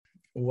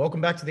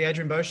Welcome back to the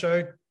Adrian Bo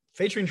Show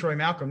featuring Troy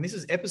Malcolm. This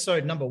is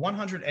episode number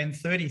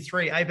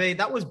 133. AB,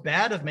 that was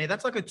bad of me.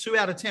 That's like a 2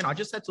 out of 10. I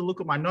just had to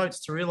look at my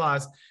notes to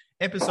realize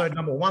episode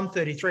number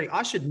 133.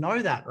 I should know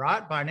that,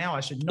 right? By now, I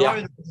should know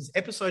that this is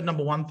episode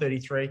number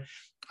 133.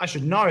 I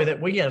should know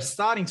that we are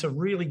starting to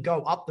really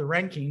go up the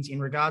rankings in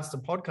regards to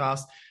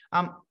podcasts.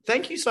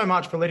 Thank you so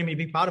much for letting me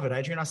be part of it,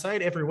 Adrian. I say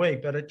it every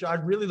week, but I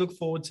really look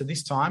forward to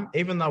this time,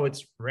 even though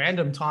it's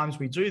random times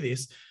we do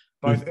this.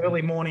 Both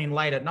early morning and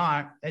late at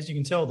night. As you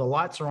can tell, the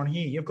lights are on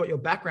here. You've got your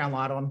background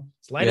light on.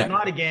 It's late at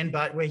night again,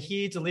 but we're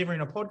here delivering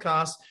a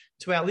podcast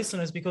to our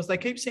listeners because they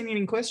keep sending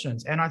in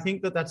questions. And I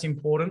think that that's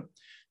important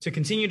to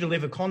continue to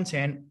deliver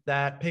content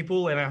that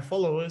people and our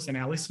followers and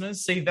our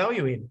listeners see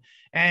value in.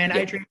 And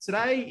Adrian,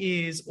 today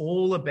is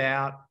all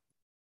about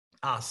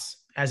us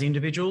as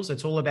individuals.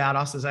 It's all about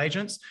us as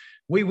agents.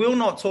 We will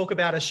not talk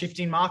about a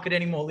shifting market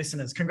anymore,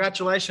 listeners.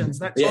 Congratulations.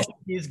 That topic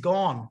is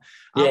gone.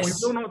 We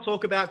will not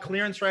talk about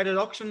clearance rated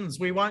auctions.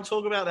 We won't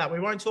talk about that. We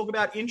won't talk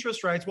about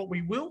interest rates. What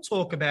we will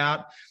talk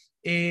about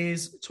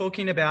is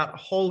talking about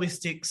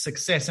holistic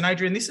success. And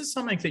Adrian, this is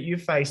something that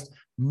you've faced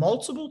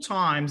multiple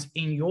times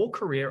in your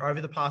career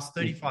over the past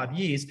 35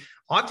 years.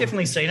 I've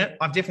definitely seen it.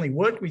 I've definitely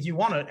worked with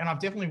you on it, and I've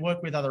definitely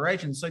worked with other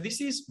agents. So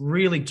this is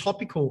really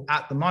topical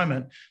at the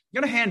moment.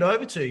 I'm going to hand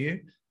over to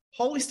you.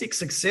 Holistic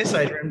success,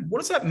 Adrian, what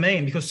does that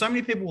mean? Because so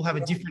many people will have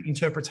a different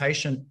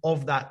interpretation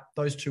of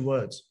those two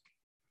words.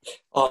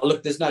 Oh,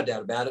 look, there's no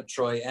doubt about it,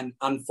 Troy. And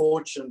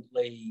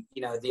unfortunately,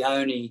 the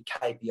only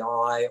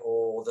KPI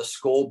or the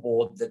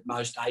scoreboard that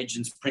most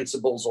agents,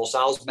 principals, or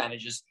sales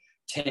managers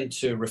tend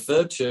to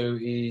refer to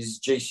is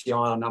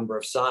GCI, or number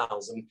of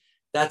sales. And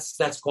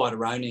that's quite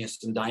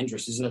erroneous and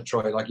dangerous, isn't it,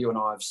 Troy? Like you and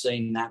I have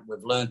seen that, we've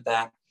learned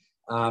that.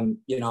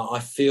 I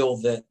feel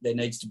that there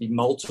needs to be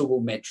multiple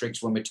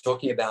metrics when we're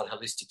talking about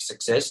holistic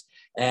success,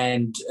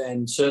 and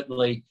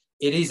certainly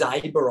it is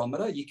a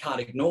barometer. You can't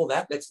ignore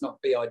that. Let's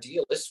not be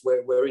idealists.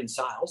 We're in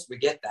sales. We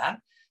get that.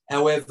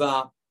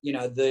 However,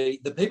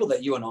 the people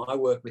that you and I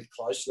work with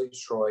closely,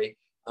 Troy,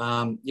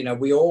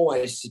 we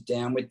always sit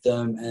down with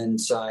them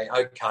and say,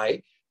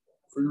 okay,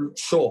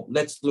 sure,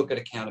 let's look at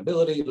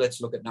accountability.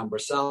 Let's look at number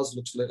of sales.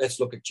 Let's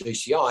look at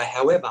GCI.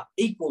 However,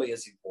 equally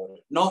as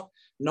important, not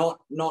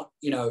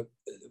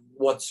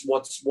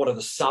what are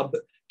the sub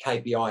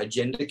KPI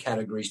agenda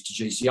categories to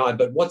GCI,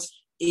 but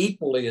what's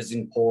equally as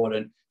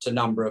important to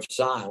number of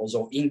sales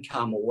or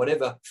income or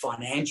whatever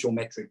financial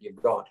metric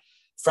you've got,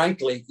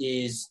 frankly,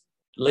 is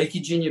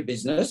leakage in your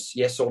business,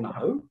 yes or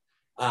no?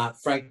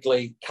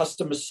 Frankly,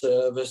 customer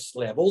service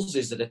levels,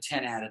 is it a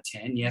 10 out of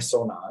 10, yes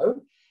or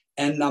no?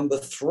 And number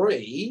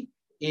 3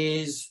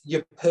 is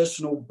your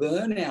personal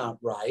burnout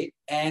rate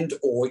and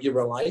or your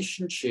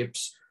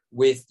relationships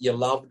with your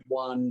loved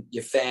one,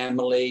 your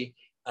family,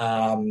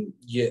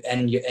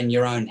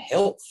 your own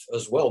health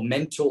as well,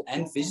 mental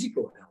and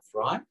physical health,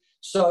 right?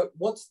 So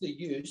what's the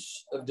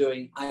use of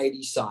doing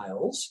 80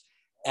 sales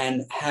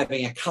and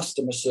having a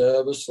customer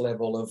service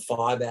level of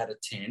 5 out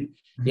of 10?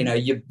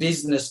 Your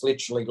business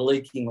literally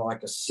leaking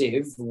like a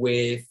sieve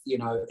with,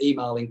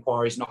 email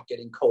inquiries not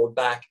getting called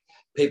back,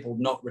 people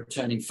not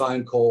returning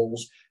phone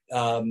calls,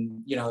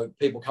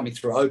 people coming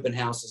through open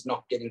houses,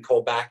 not getting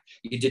called back.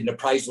 You did an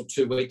appraisal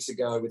 2 weeks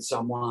ago with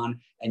someone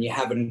and you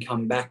haven't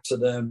come back to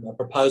them. A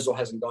proposal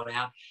hasn't gone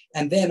out.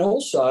 And then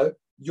also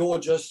you're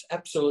just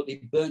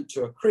absolutely burnt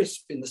to a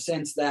crisp in the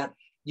sense that,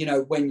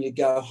 when you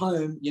go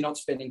home, you're not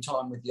spending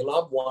time with your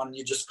loved one.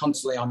 You're just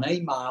constantly on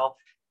email.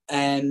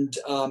 And,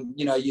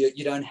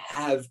 you don't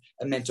have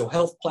a mental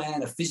health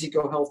plan, a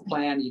physical health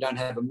plan. You don't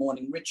have a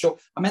morning ritual.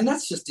 I mean,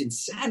 that's just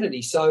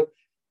insanity. So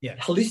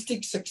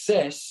holistic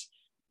success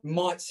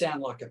might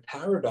sound like a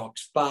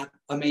paradox, but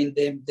I mean,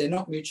 they're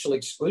not mutually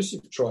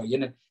exclusive, Troy,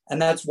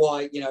 and that's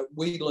why,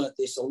 we learnt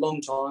this a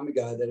long time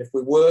ago, that if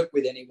we work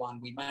with anyone,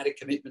 we made a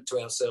commitment to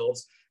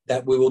ourselves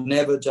that we will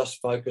never just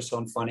focus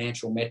on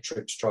financial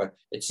metrics, Troy.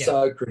 It's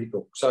so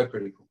critical, so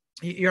critical.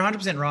 You're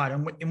 100% right.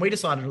 And we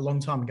decided a long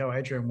time ago,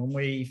 Adrian, when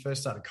we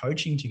first started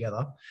coaching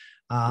together,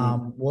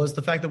 was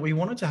the fact that we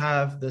wanted to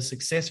have the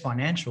success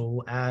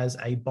financial as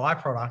a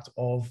byproduct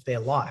of their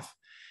life.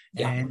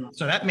 Yeah. And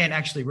so that meant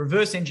actually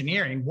reverse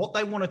engineering what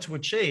they wanted to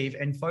achieve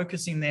and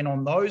focusing then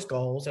on those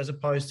goals, as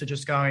opposed to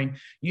just going,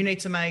 you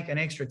need to make an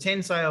extra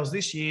 10 sales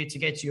this year to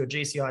get to your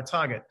GCI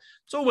target.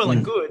 It's all well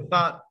and good,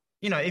 but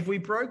if we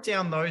broke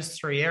down those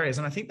 3 areas,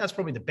 and I think that's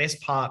probably the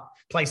best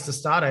place to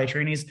start,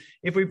 Adrian, is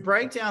if we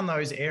break down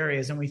those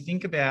areas and we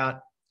think about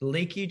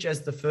leakage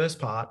as the first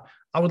part,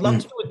 I would love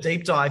to do a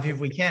deep dive if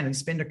we can and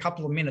spend a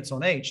couple of minutes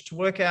on each to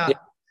work out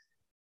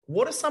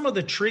what are some of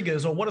the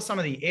triggers or what are some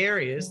of the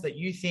areas that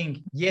you think,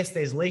 yes,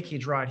 there's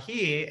leakage right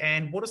here?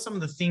 And what are some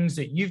of the things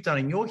that you've done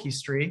in your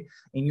history,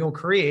 in your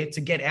career,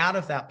 to get out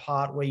of that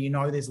part where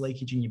there's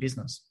leakage in your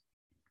business?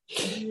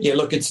 Yeah,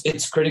 look,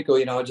 it's critical.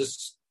 I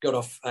just got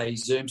off a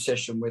Zoom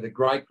session with a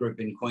great group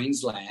in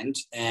Queensland,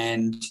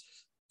 and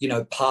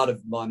part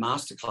of my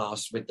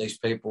masterclass with these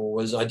people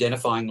was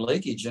identifying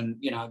leakage and,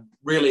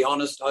 really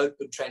honest,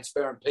 open,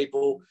 transparent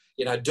people,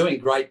 doing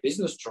great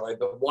business, Troy,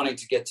 but wanting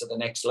to get to the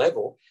next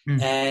level.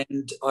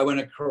 And I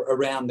went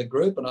around the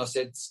group and I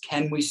said,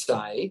 can we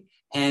say,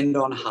 hand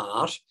on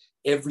heart,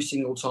 every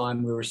single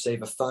time we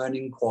receive a phone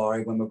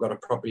inquiry when we've got a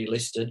property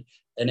listed,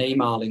 an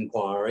email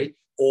inquiry,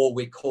 or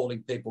we're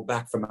calling people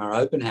back from our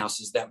open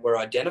houses, that we're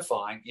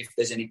identifying if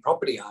there's any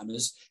property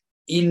owners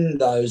in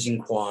those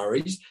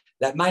inquiries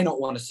that may not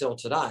want to sell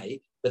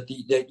today, but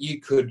that you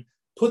could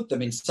put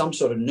them in some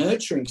sort of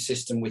nurturing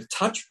system with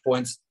touch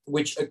points,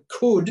 which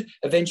could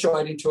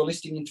eventuate into a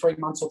listing in 3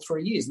 months or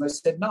 3 years. And they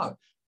said, no.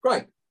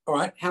 Great. All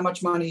right. How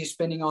much money are you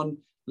spending on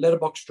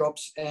letterbox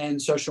drops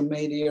and social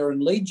media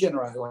and lead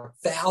generator? Like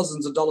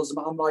thousands of dollars a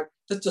month. I'm like,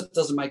 that just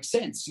doesn't make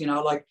sense.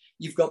 Like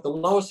you've got the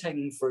lowest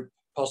hanging fruit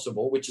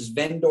possible, which is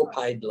vendor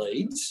paid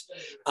leads.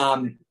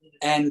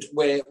 And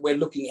we're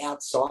looking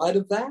outside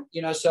of that,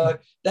 so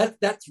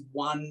that's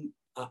one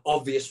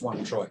obvious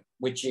one, Troy,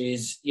 which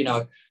is,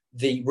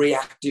 the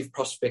reactive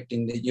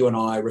prospecting that you and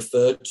I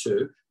referred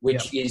to,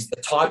 which is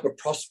the type of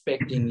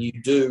prospecting you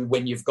do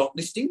when you've got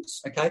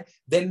listings, okay?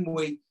 Then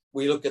we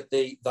look at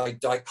the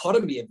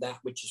dichotomy of that,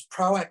 which is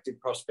proactive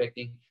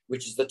prospecting,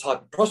 which is the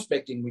type of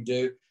prospecting we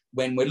do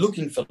when we're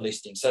looking for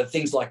listings. So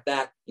things like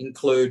that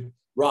include,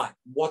 right,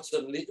 what's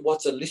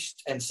a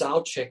list and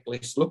sale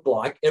checklist look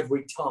like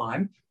every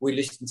time we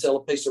list and sell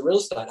a piece of real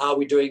estate? Are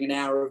we doing an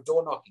hour of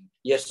door knocking?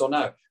 Yes or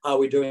no? Are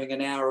we doing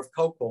an hour of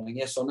cold calling?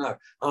 Yes or no?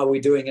 Are we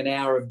doing an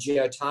hour of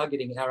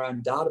geo-targeting our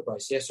own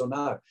database? Yes or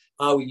no?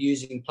 Are we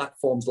using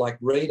platforms like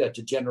Reader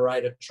to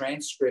generate a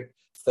transcript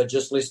for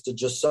just listed,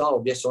 just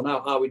sold? Yes or no?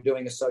 Are we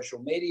doing a social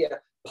media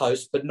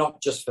post, but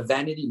not just for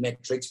vanity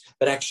metrics,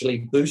 but actually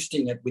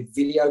boosting it with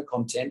video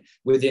content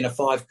within a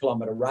 5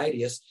 kilometre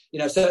radius?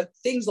 So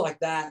things like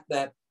that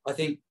I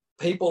think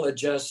people are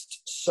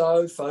just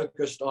so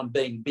focused on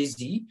being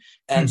busy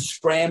and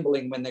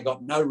scrambling when they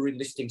got no real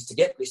listings to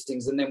get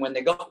listings, and then when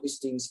they got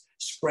listings,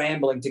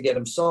 scrambling to get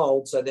them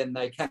sold. So then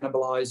they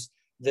cannibalize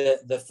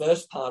the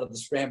first part of the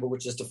scramble,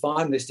 which is to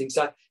find listings.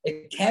 So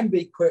it can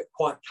be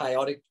quite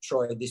chaotic,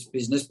 Troy, this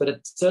business, but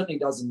it certainly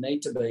doesn't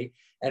need to be.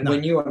 And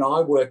when you and I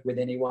work with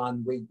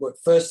anyone,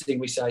 first thing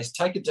we say is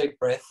take a deep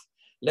breath.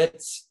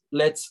 Let's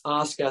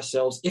ask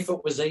ourselves, if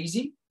it was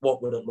easy,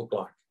 what would it look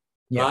like?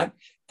 Yeah. Right?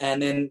 And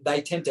then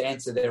they tend to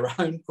answer their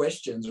own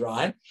questions,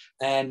 right?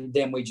 And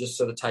then we just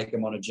sort of take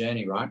them on a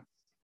journey, right?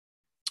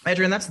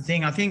 Adrian, that's the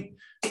thing. I think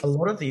a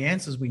lot of the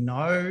answers we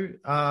know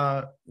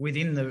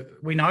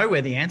we know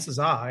where the answers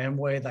are and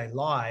where they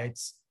lie.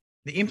 It's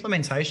the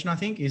implementation, I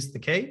think, is the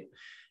key.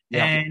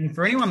 Yeah. And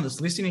for anyone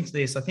that's listening to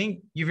this, I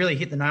think you really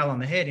hit the nail on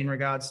the head in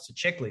regards to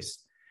checklists.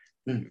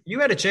 You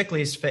had a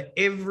checklist for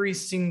every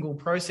single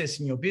process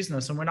in your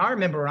business. And when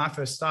I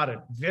first started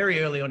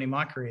very early on in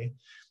my career,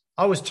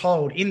 I was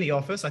told in the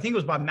office, I think it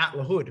was by Matt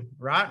LaHood,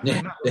 right?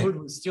 Yeah. Matt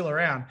LaHood was still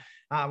around.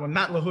 When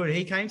Matt LaHood,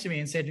 he came to me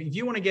and said, if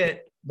you want to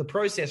get the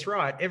process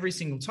right every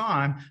single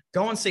time,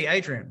 go and see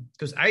Adrian,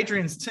 because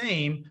Adrian's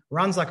team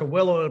runs like a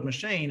well-oiled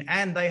machine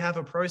and they have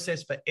a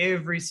process for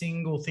every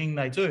single thing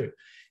they do.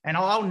 And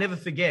I'll never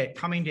forget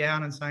coming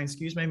down and saying,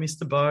 excuse me,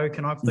 Mr. Bo,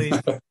 can I please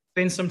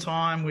spend some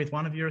time with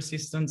one of your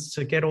assistants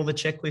to get all the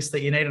checklists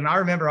that you need? And I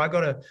remember I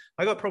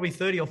got probably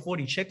 30 or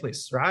 40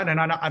 checklists, right?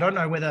 And I don't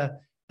know whether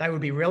they would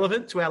be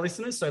relevant to our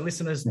listeners. So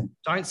listeners,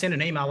 don't send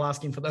an email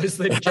asking for those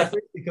 30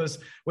 checklists because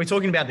we're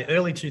talking about the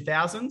early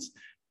 2000s.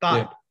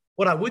 But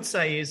what I would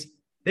say is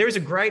there is a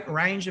great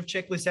range of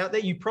checklists out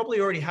there. You probably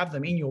already have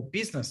them in your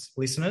business,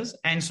 listeners.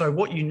 And so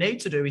what you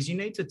need to do is you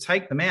need to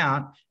take them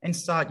out and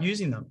start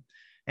using them.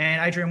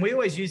 And Adrian, we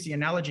always use the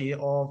analogy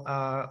of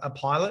a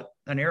pilot,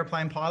 an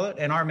airplane pilot.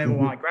 And I remember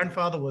my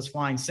grandfather was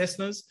flying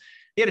Cessnas.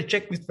 He had a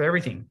checklist for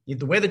everything. If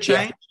the weather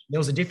changed, there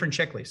was a different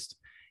checklist.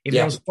 If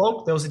there was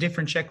fog, there was a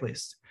different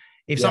checklist.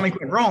 If something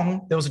went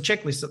wrong, there was a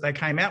checklist that they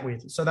came out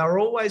with. So they were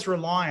always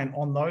reliant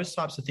on those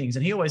types of things.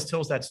 And he always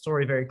tells that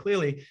story very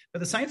clearly. But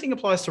the same thing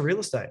applies to real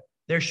estate.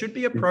 There should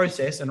be a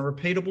process and a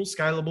repeatable,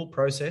 scalable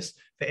process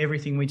for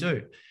everything we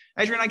do.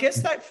 Adrian, I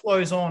guess that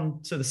flows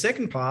on to the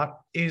second part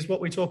is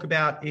what we talk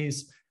about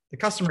is the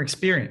customer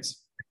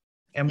experience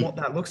and what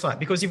that looks like.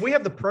 Because if we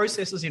have the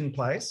processes in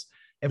place,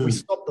 if we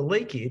stop the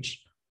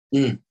leakage,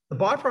 the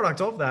byproduct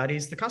of that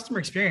is the customer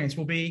experience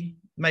will be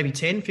maybe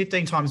 10,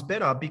 15 times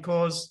better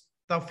because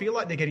they'll feel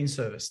like they're getting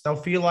service. They'll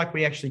feel like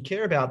we actually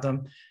care about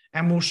them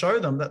and we'll show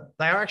them that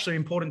they are actually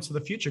important to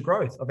the future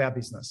growth of our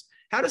business.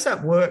 How does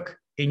that work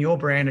in your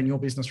brand and your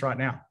business right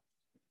now?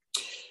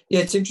 Yeah,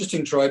 it's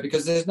interesting, Troy,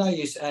 because there's no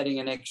use adding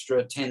an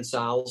extra 10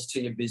 sales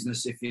to your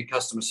business if your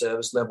customer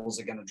service levels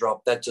are going to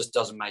drop. That just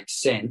doesn't make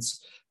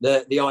sense.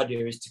 The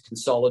idea is to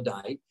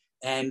consolidate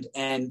and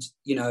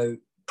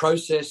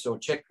process or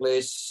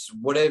checklists,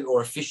 whatever,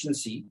 or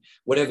efficiency,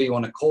 whatever you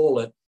want to call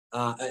it,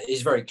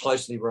 is very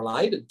closely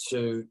related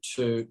to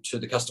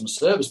the customer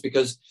service.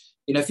 Because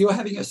if you're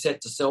having a set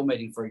to sell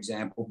meeting, for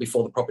example,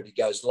 before the property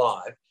goes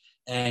live,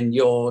 and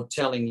you're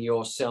telling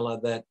your seller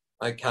that,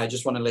 okay, I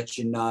just want to let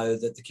you know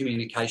that the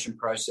communication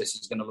process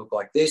is going to look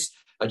like this.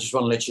 I just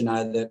want to let you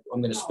know that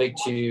I'm going to speak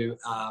to you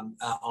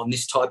on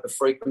this type of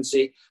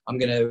frequency. I'm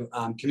going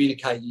to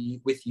communicate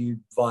with you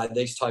via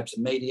these types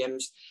of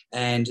mediums.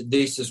 And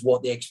this is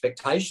what the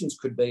expectations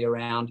could be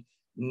around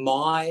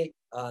my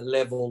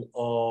level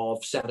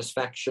of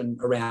satisfaction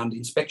around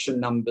inspection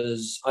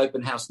numbers,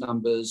 open house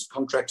numbers,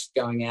 contracts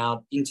going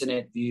out,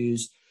 internet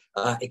views,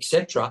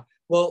 etc.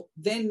 Well,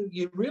 then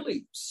you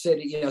really set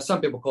it,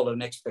 some people call it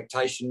an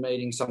expectation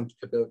meeting, some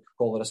people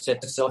call it a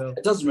set to sell.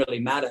 It doesn't really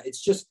matter.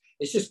 It's just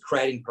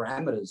creating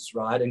parameters,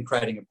 right, and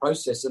creating a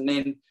process. And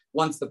then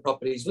once the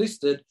property is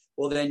listed,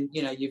 well, then,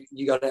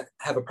 you got to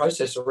have a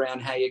process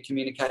around how you're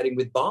communicating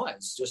with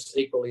buyers, just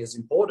equally as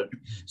important.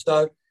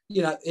 So,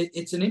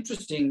 it's an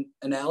interesting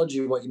analogy,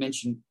 what you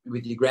mentioned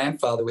with your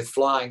grandfather with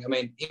flying. I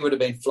mean, he would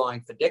have been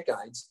flying for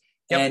decades.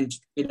 Yep. And,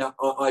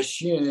 I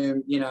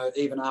assume,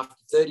 even after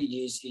 30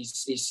 years,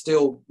 he's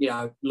still,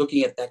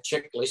 looking at that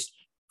checklist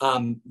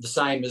the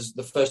same as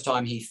the first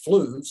time he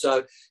flew.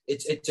 So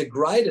it's a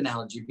great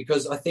analogy,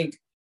 because I think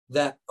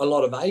that a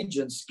lot of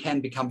agents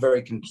can become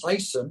very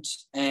complacent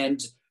and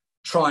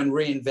try and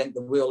reinvent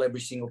the wheel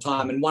every single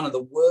time. And one of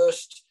the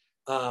worst,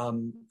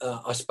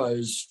 I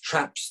suppose,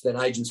 traps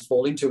that agents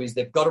fall into is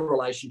they've got a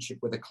relationship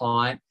with a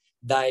client.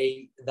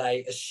 They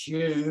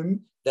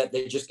assume that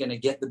they're just going to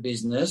get the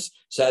business.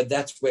 So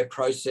that's where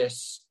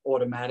process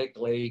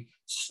automatically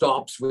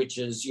stops, which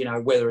is,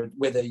 whether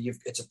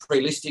it's a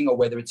pre-listing or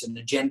whether it's an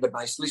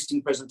agenda-based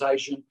listing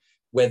presentation,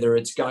 whether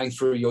it's going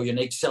through your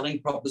unique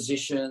selling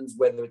propositions,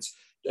 whether it's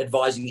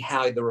advising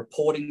how the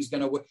reporting is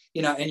going to work,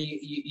 and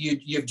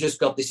you've just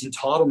got this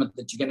entitlement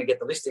that you're going to get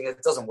the listing.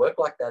 It doesn't work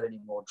like that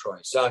anymore, Troy.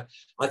 So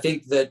I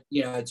think that,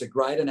 it's a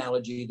great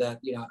analogy that,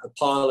 a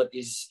pilot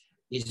is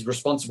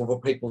responsible for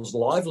people's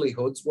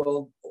livelihoods.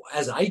 Well,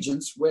 as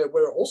agents,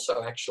 we're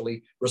also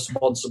actually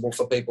responsible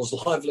for people's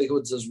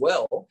livelihoods as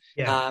well.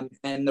 Yeah.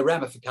 And the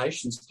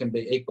ramifications can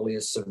be equally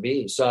as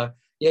severe. So,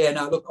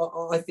 look,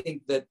 I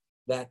think that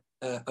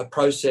a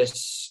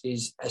process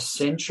is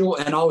essential.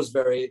 And I was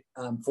very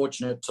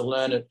fortunate to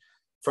learn it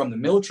from the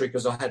military,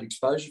 because I had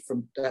exposure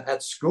from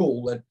at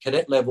school, at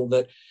cadet level,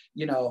 that,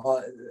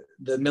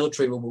 the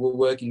military were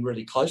working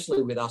really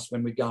closely with us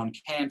when we'd go on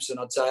camps. And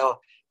I'd say,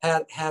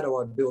 how do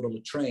I build a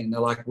latrine? They're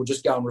like, well,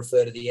 just go and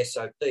refer to the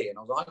SOP. And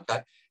I was like,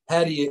 okay,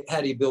 how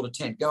do you build a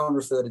tent? Go and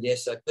refer to the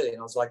SOP. And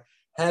I was like,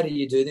 how do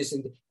you do this?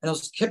 And I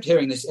kept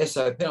hearing this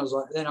SOP. And I was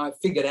like, then I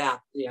figured out,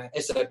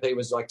 SOP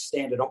was like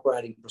standard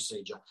operating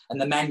procedure,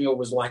 and the manual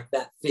was like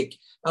that thick.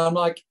 And I'm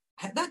like,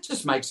 that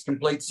just makes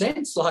complete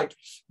sense. Like,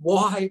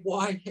 why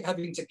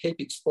having to keep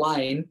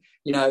explain,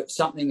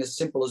 something as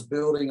simple as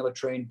building a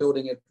latrine,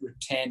 building a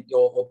tent,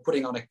 or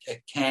putting on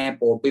a camp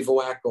or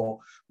bivouac or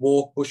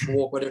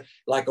bushwalk, whatever,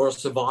 or a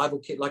survival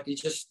kit. Like, you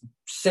just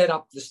set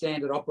up the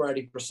standard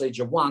operating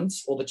procedure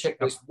once, or the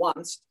checklist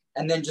once,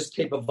 and then just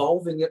keep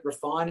evolving it,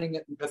 refining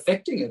it, and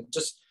perfecting it.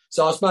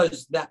 So I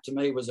suppose that to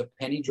me was a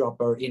penny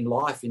dropper in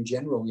life in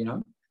general,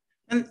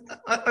 And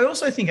I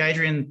also think,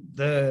 Adrian,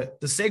 the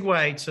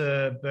segue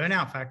to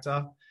burnout factor,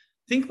 I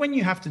think when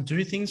you have to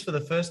do things for the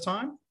first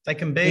time, they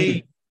can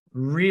be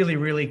really,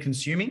 really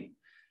consuming.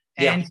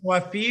 And so I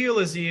feel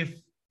as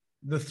if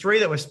the three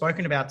that we've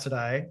spoken about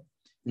today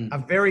are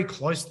very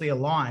closely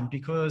aligned,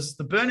 because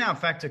the burnout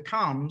factor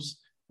comes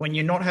when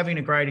you're not having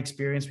a great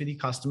experience with your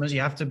customers.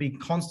 You have to be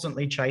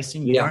constantly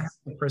chasing. You don't have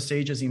the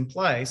procedures in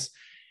place,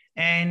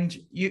 and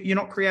you're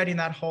not creating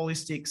that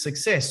holistic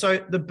success.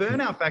 So the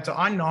burnout factor,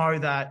 I know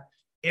that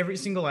every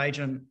single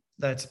agent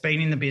that's been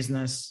in the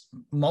business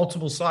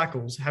multiple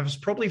cycles has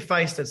probably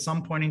faced at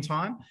some point in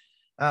time,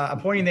 a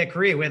point in their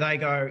career where they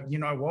go, you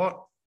know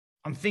what,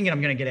 I'm thinking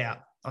I'm going to get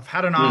out. I've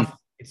had enough.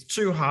 It's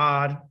too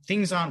hard.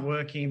 Things aren't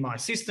working. My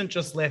assistant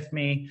just left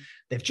me.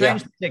 They've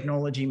changed the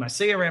technology. My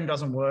CRM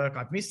doesn't work.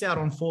 I've missed out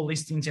on 4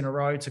 listings in a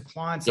row to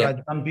clients that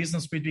I'd done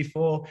business with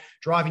before.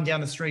 Driving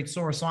down the street,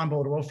 saw a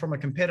signboard from a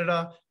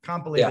competitor.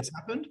 Can't believe it's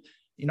happened.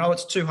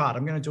 It's too hard.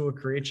 I'm going to do a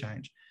career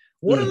change.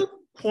 What are the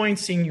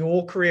points in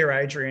your career,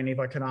 Adrian, if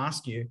I can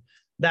ask you,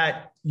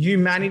 that you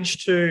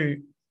managed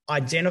to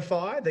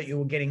identify that you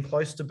were getting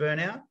close to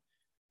burnout?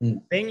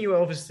 Then you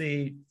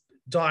obviously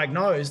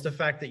diagnosed the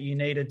fact that you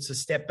needed to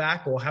step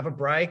back or have a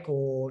break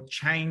or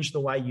change the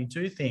way you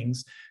do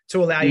things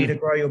to allow you to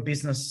grow your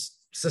business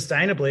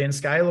sustainably and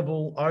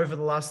scalable over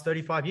the last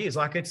 35 years.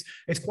 Like, it's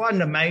quite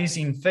an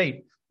amazing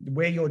feat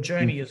where your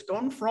journey has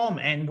gone from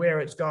and where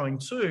it's going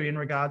to in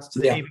regards to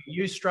the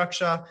EBU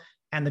structure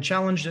and the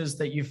challenges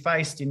that you've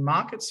faced in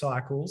market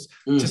cycles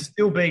to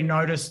still be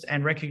noticed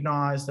and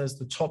recognized as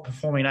the top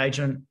performing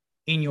agent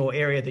in your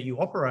area that you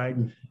operate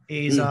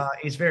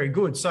is very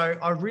good. So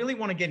I really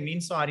want to get an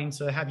insight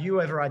into, have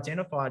you ever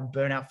identified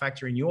burnout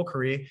factor in your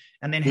career?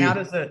 And then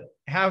how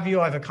have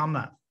you overcome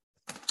that?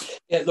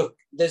 Yeah, look,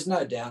 there's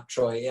no doubt,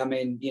 Troy. I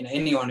mean,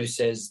 anyone who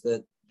says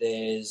that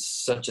there's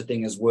such a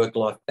thing as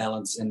work-life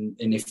balance, and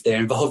if they're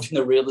involved in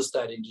the real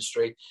estate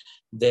industry,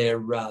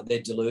 they're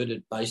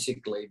deluded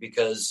basically,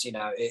 because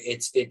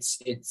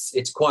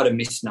it's quite a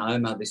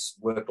misnomer, this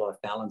work-life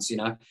balance.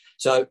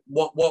 So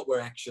what we're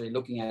actually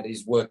looking at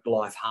is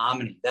work-life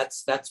harmony.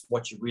 That's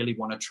what you really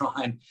want to try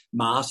and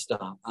master,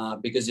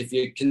 because if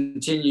you're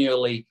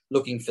continually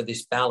looking for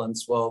this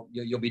balance, well,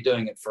 you'll be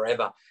doing it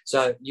forever.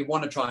 So you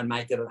want to try and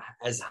make it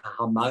as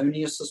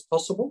harmonious as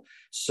possible,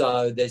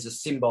 so there's a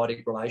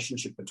symbiotic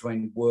relationship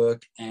between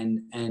work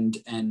and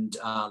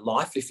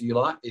life, if you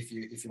like, if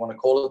you want to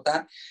call it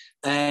that.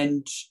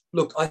 And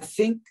look, I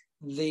think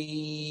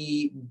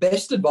the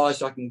best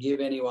advice I can give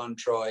anyone,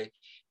 Troy,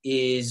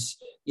 is,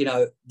 and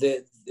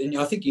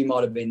I think you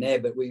might have been there,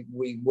 but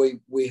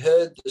we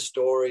heard the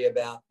story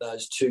about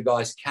those two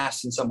guys,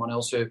 Cass and someone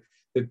else, who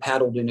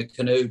paddled in a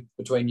canoe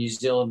between New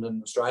Zealand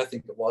and Australia, I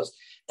think it was.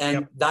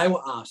 And They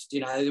were asked,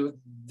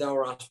 they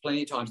were asked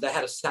plenty of times. They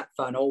had a sat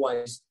phone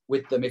always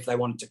with them if they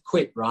wanted to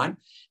quit, right?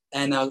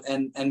 And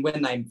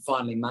when they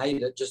finally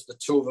made it, just the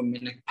two of them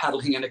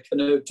paddling in a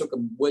canoe, it took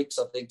them weeks,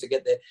 I think, to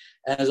get there.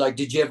 And I was like,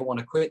 did you ever want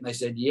to quit? And they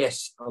said,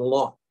 yes, a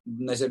lot.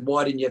 And they said,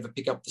 why didn't you ever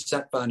pick up the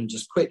sat phone and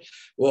just quit?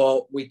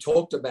 Well, we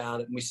talked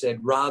about it, and we said,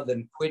 rather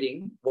than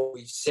quitting, what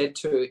we said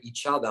to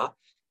each other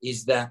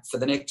is that for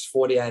the next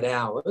 48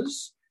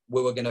 hours,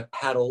 we were going to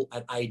paddle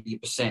at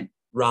 80%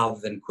 rather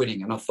than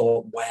quitting. And I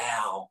thought,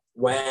 wow.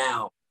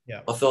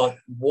 Yeah. I thought,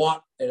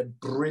 what a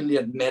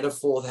brilliant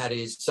metaphor that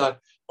is. So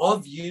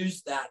I've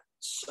used that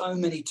so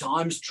many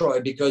times,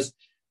 Troy, because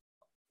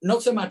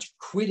not so much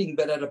quitting,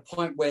 but at a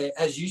point where,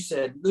 as you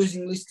said,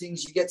 losing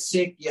listings, you get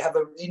sick, you have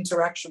an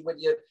interaction with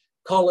your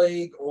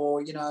colleague,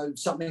 or,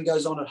 something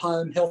goes on at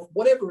home, health,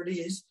 whatever it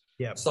is.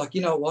 Yeah. It's like,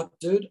 you know what,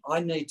 dude,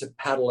 I need to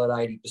paddle at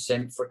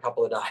 80% for a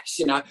couple of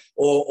days,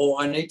 or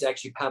I need to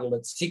actually paddle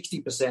at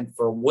 60%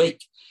 for a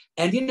week.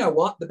 And you know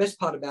what? The best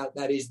part about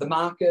that is the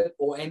market,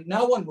 and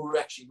no one will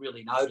actually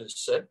really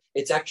notice it.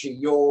 It's actually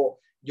your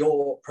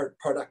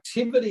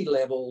productivity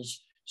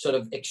levels sort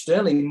of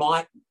externally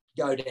might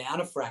go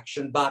down a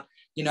fraction, but,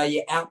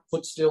 your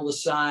output's still the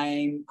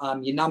same.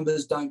 Your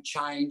numbers don't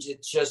change.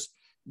 It's just,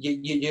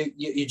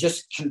 you're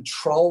just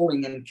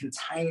controlling and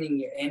containing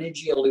your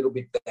energy a little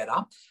bit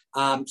better.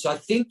 So I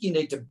think you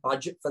need to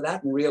budget for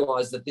that and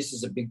realise that this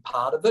is a big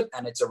part of it,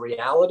 and it's a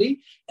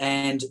reality,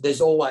 and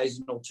there's always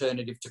an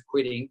alternative to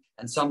quitting,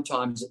 and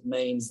sometimes it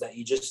means that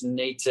you just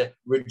need to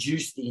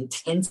reduce the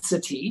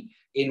intensity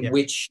in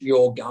which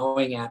you're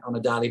going at on a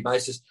daily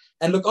basis.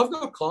 And look, I've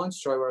got clients,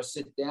 Troy, where I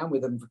sit down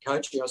with them for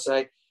coaching. I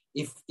say,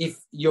 if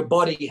your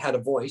body had a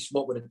voice,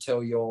 what would it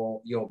tell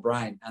your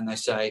brain? And they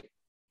say,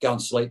 go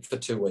and sleep for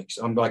 2 weeks.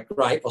 I'm like,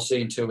 great, I'll see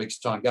you in 2 weeks'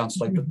 time. Go and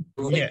sleep for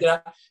 2 weeks.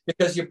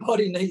 Because your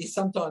body needs,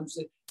 sometimes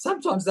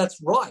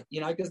that's right,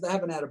 because they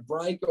haven't had a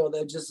break, or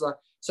they're just like,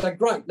 so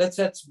great,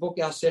 let's book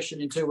our session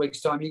in 2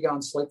 weeks' time. You go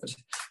and sleep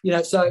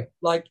for, so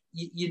like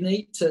you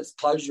need to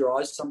close your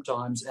eyes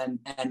sometimes and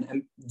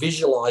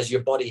visualize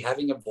your body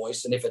having a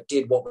voice. And if it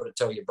did, what would it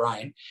tell your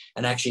brain?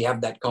 And actually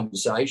have that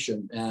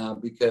conversation,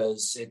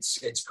 because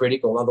it's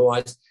critical.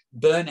 Otherwise,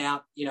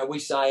 burnout, we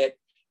say it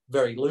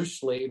very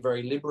loosely,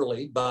 very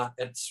liberally, but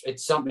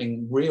it's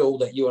something real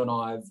that you and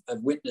I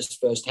have witnessed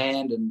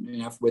firsthand,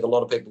 and with a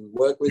lot of people we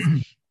work with.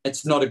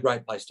 It's not a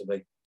great place to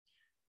be.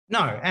 No,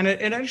 and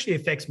it actually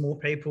affects more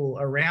people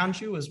around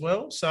you as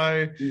well. So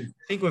I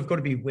think we've got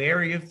to be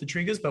wary of the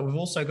triggers, but we've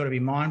also got to be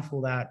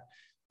mindful that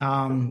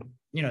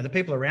the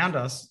people around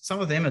us, some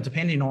of them are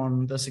depending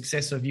on the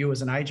success of you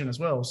as an agent as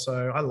well.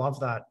 So I love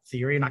that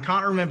theory, and I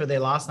can't remember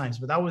their last names,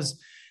 but I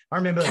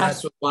remember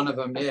Cass was one of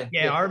them,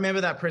 Yeah, I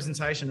remember that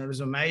presentation. It was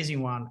an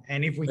amazing one.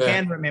 And if we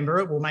can remember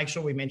it, we'll make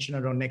sure we mention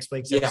it on next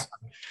week's episode.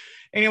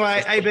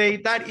 Anyway, AB,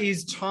 that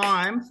is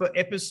time for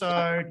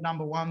episode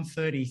number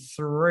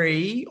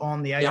 133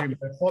 on the Adrian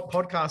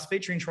podcast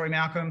featuring Troy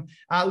Malcolm.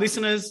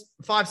 Listeners,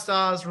 5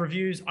 stars,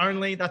 reviews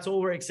only. That's all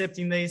we're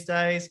accepting these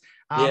days.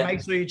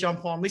 Make sure you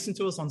jump on, listen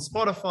to us on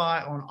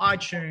Spotify, on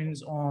iTunes,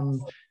 on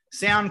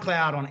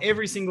SoundCloud, on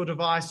every single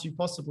device you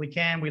possibly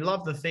can. We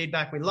love the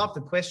feedback. We love the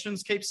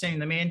questions. Keep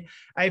sending them in.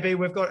 AB,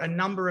 we've got a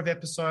number of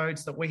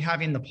episodes that we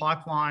have in the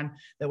pipeline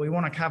that we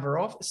want to cover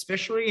off,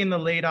 especially in the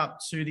lead up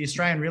to the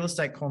Australian Real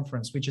Estate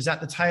Conference, which is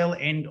at the tail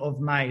end of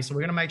May. So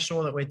we're going to make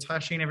sure that we're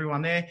touching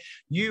everyone there.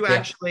 You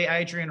actually,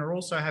 Adrian, are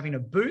also having a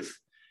booth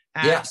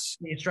at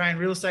the Australian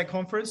Real Estate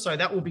Conference. So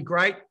that will be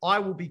great. I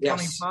will be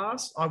coming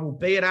past. I will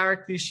be at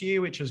ARIC this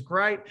year, which is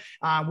great.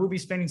 We'll be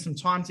spending some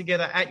time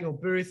together at your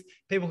booth.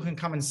 People can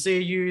come and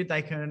see you.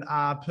 They can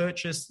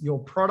purchase your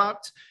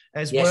product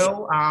as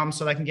well,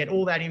 so they can get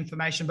all that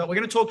information. But we're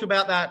going to talk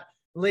about that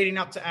leading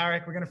up to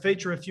ARIC. We're going to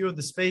feature a few of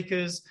the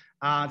speakers.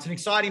 It's an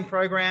exciting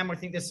program. I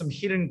think there's some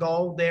hidden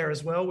gold there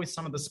as well with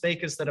some of the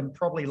speakers that are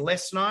probably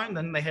less known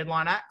than the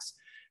headline acts.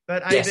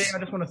 But AB, I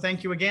just want to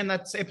thank you again.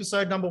 That's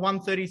episode number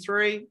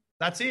 133.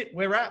 That's it.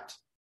 We're wrapped.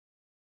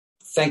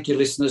 Thank you,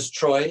 listeners.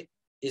 Troy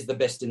is the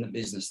best in the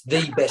business.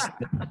 The best.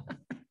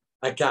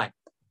 Okay.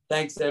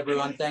 Thanks,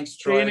 everyone. Thanks,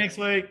 Troy. See you next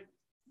week.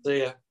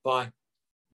 See ya. Bye.